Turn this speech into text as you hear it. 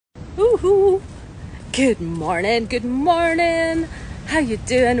Woohoo! Good morning, good morning. How you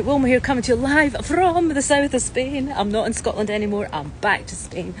doing? Wilma here, coming to you live from the south of Spain. I'm not in Scotland anymore, I'm back to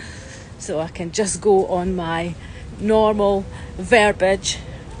Spain. So I can just go on my normal verbiage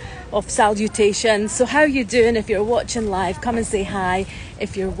of salutation. So how you doing? If you're watching live, come and say hi.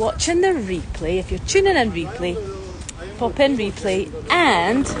 If you're watching the replay, if you're tuning in replay, pop in replay,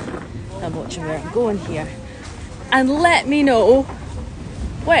 and I'm watching where I'm going here. And let me know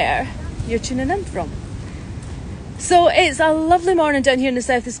where you're tuning in from. So it's a lovely morning down here in the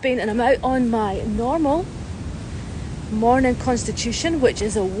south of Spain, and I'm out on my normal morning constitution, which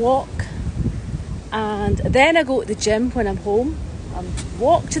is a walk, and then I go to the gym when I'm home. I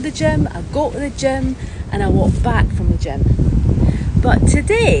walk to the gym, I go to the gym, and I walk back from the gym. But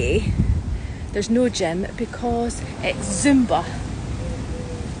today there's no gym because it's Zumba,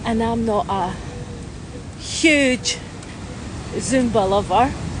 and I'm not a huge Zumba lover.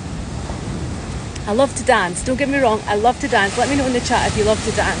 I love to dance, don't get me wrong, I love to dance. Let me know in the chat if you love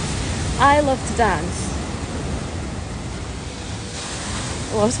to dance. I love to dance.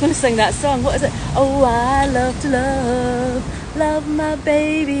 Oh, I was going to sing that song. What is it? Oh, I love to love my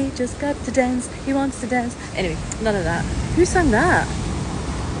baby, just got to dance, he wants to dance. Anyway, none of that. Who sang that?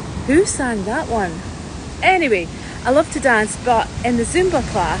 Who sang that one? Anyway, I love to dance, but in the Zumba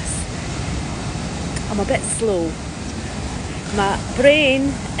class, I'm a bit slow. My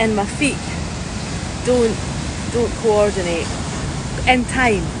brain and my feet don't coordinate in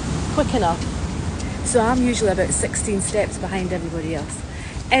time quick enough. So I'm usually about 16 steps behind everybody else.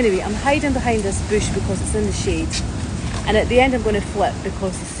 Anyway, I'm hiding behind this bush because it's in the shade. And at the end I'm going to flip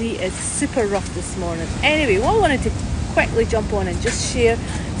because the sea is super rough this morning. Anyway, what I wanted to quickly jump on and just share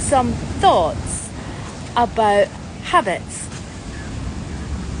some thoughts about habits.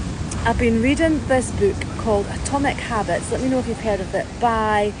 I've been reading this book called Atomic Habits. Let me know if you've heard of it,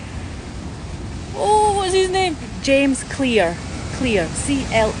 by, what's his name? James Clear,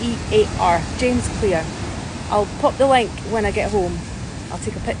 C-L-E-A-R, James Clear. I'll pop the link when I get home. I'll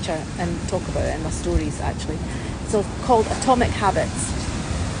take a picture and talk about it in my stories actually. So it's called Atomic Habits.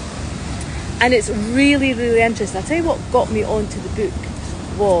 And it's really, really interesting. I'll tell you what got me onto the book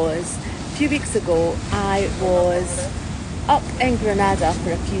was, a few weeks ago, I was up in Granada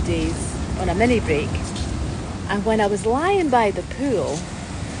for a few days on a mini break. And when I was lying by the pool,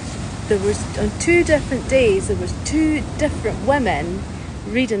 there was, on 2 different days, there was 2 different women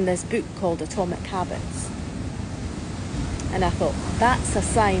reading this book called Atomic Habits. And I thought, that's a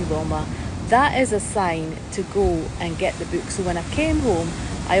sign, Wilma. That is a sign to go and get the book. So when I came home,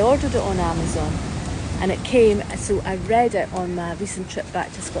 I ordered it on Amazon, and it came. So I read it on my recent trip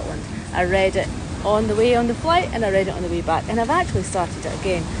back to Scotland. I read it on the way on the flight, and I read it on the way back. And I've actually started it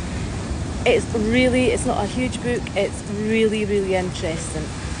again. It's not a huge book. It's really, really interesting.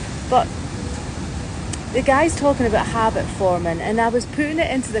 But the guy's talking about habit forming, and I was putting it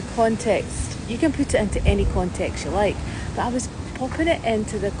into the context. You can put it into any context you like, but I was popping it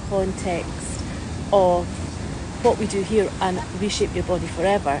into the context of what we do here on Reshape Your Body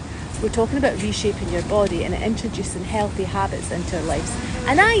Forever. We're talking about reshaping your body and introducing healthy habits into our lives.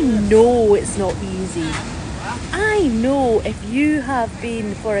 And I know it's not easy. I know if you have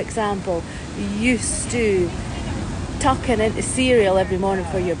been, for example, used to tucking into cereal every morning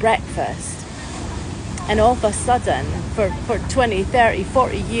for your breakfast, and all of a sudden for 20, 30,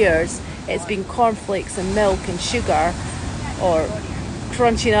 40 years it's been cornflakes and milk and sugar, or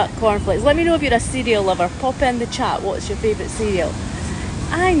crunchy nut cornflakes. Let me know if you're a cereal lover. Pop in the chat, what's your favourite cereal?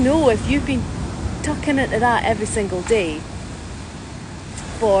 I know if you've been tucking into that every single day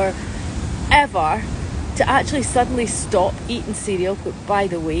forever, to actually suddenly stop eating cereal. By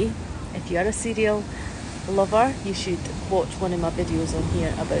the way, if you're a cereal lover, you should watch one of my videos on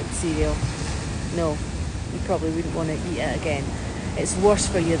here about cereal. No, you probably wouldn't want to eat it again. It's worse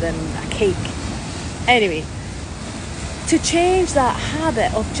for you than a cake. Anyway, to change that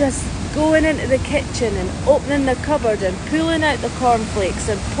habit of just going into the kitchen and opening the cupboard and pulling out the cornflakes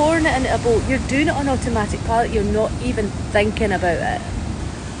and pouring it into a bowl, you're doing it on automatic pilot. You're not even thinking about it.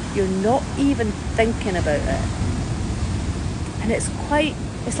 You're not even thinking about it. And it's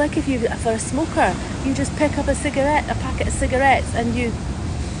like if for a smoker, you just pick up a packet of cigarettes, and you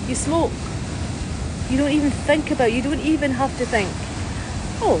smoke. You don't even think about it. You don't even have to think,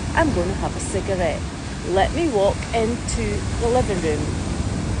 oh, I'm going to have a cigarette. Let me walk into the living room.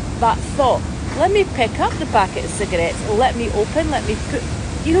 That thought, let me pick up the packet of cigarettes, let me put.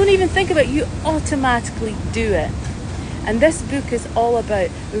 You don't even think about it. You automatically do it. And this book is all about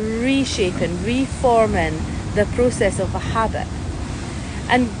reshaping, reforming the process of a habit.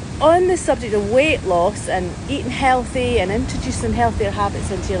 And on the subject of weight loss and eating healthy and introducing healthier habits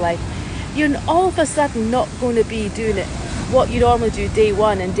into your life, you're all of a sudden not going to be doing it what you normally do day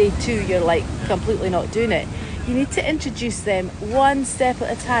one, and day two you're like completely not doing it. You need to introduce them one step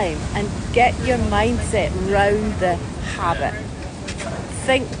at a time and get your mindset round the habit.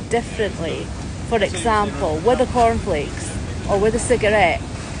 Think differently. For example, with a cornflakes or with a cigarette,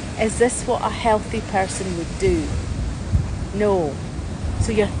 is this what a healthy person would do? No.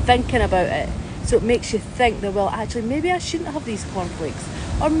 So you're thinking about it. So it makes you think that, well, actually, maybe I shouldn't have these cornflakes,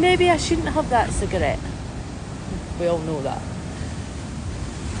 or maybe I shouldn't have that cigarette. We all know that.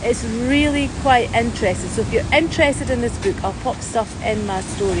 It's really quite interesting. So if you're interested in this book, I'll pop stuff in my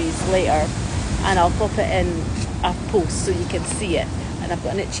stories later, and I'll pop it in a post so you can see it. And I've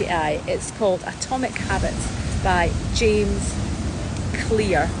got an itchy eye. It's called Atomic Habits by James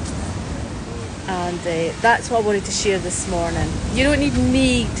Clear. And that's what I wanted to share this morning. You don't need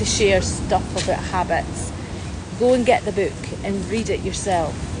me to share stuff about habits. Go and get the book and read it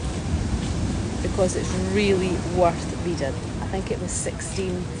yourself, because it's really worth reading. I think it was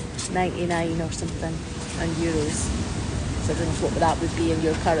 $16.99 or something on euros. So I don't know what that would be in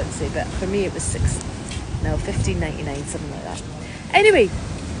your currency, but for me it was $15.99, something like that. Anyway,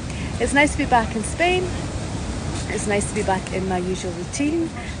 it's nice to be back in Spain. It's nice to be back in my usual routine,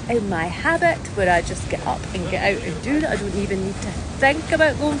 in my habit, where I just get up and get out and do it. I don't even need to think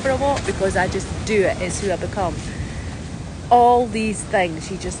about going for a walk, because I just do it. It's who I become. All these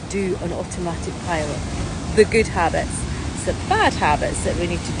things you just do on automatic pilot. The good habits. It's the bad habits that we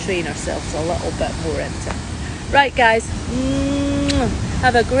need to train ourselves a little bit more into. Right, guys,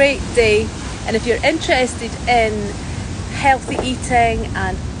 have a great day. And if you're interested in healthy eating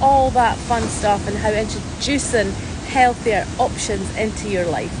and all that fun stuff, and how introducing healthier options into your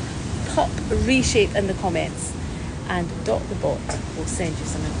life, pop RESHAPE in the comments, and Dot the Bot will send you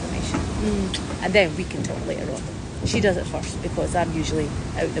some information. And then we can talk later on. She does it first, because I'm usually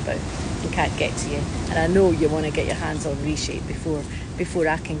out and about and can't get to you, and I know you want to get your hands on RESHAPE before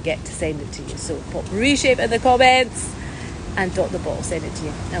I can get to send it to you. So pop RESHAPE in the comments, and Dot the Bot will send it to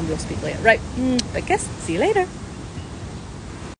you, and we'll speak later. Right, big kiss, see you later.